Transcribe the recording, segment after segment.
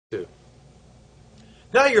too.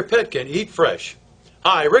 Now your pet can eat fresh.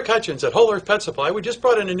 Hi, Rick Hutchins at Whole Earth Pet Supply. We just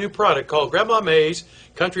brought in a new product called Grandma May's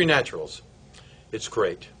Country Naturals. It's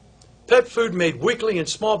great. Pet food made weekly in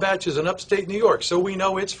small batches in upstate New York, so we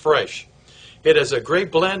know it's fresh. It has a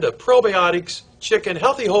great blend of probiotics, chicken,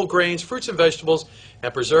 healthy whole grains, fruits and vegetables,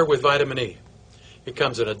 and preserved with vitamin E. It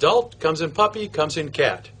comes in adult, comes in puppy, comes in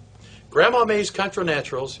cat. Grandma May's Country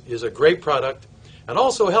Naturals is a great product and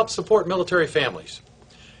also helps support military families.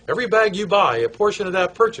 Every bag you buy, a portion of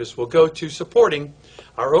that purchase will go to supporting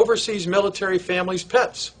our overseas military families'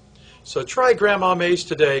 pets. So try Grandma May's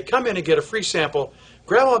today. Come in and get a free sample.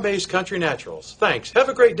 Grandma May's Country Naturals. Thanks. Have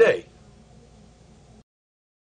a great day.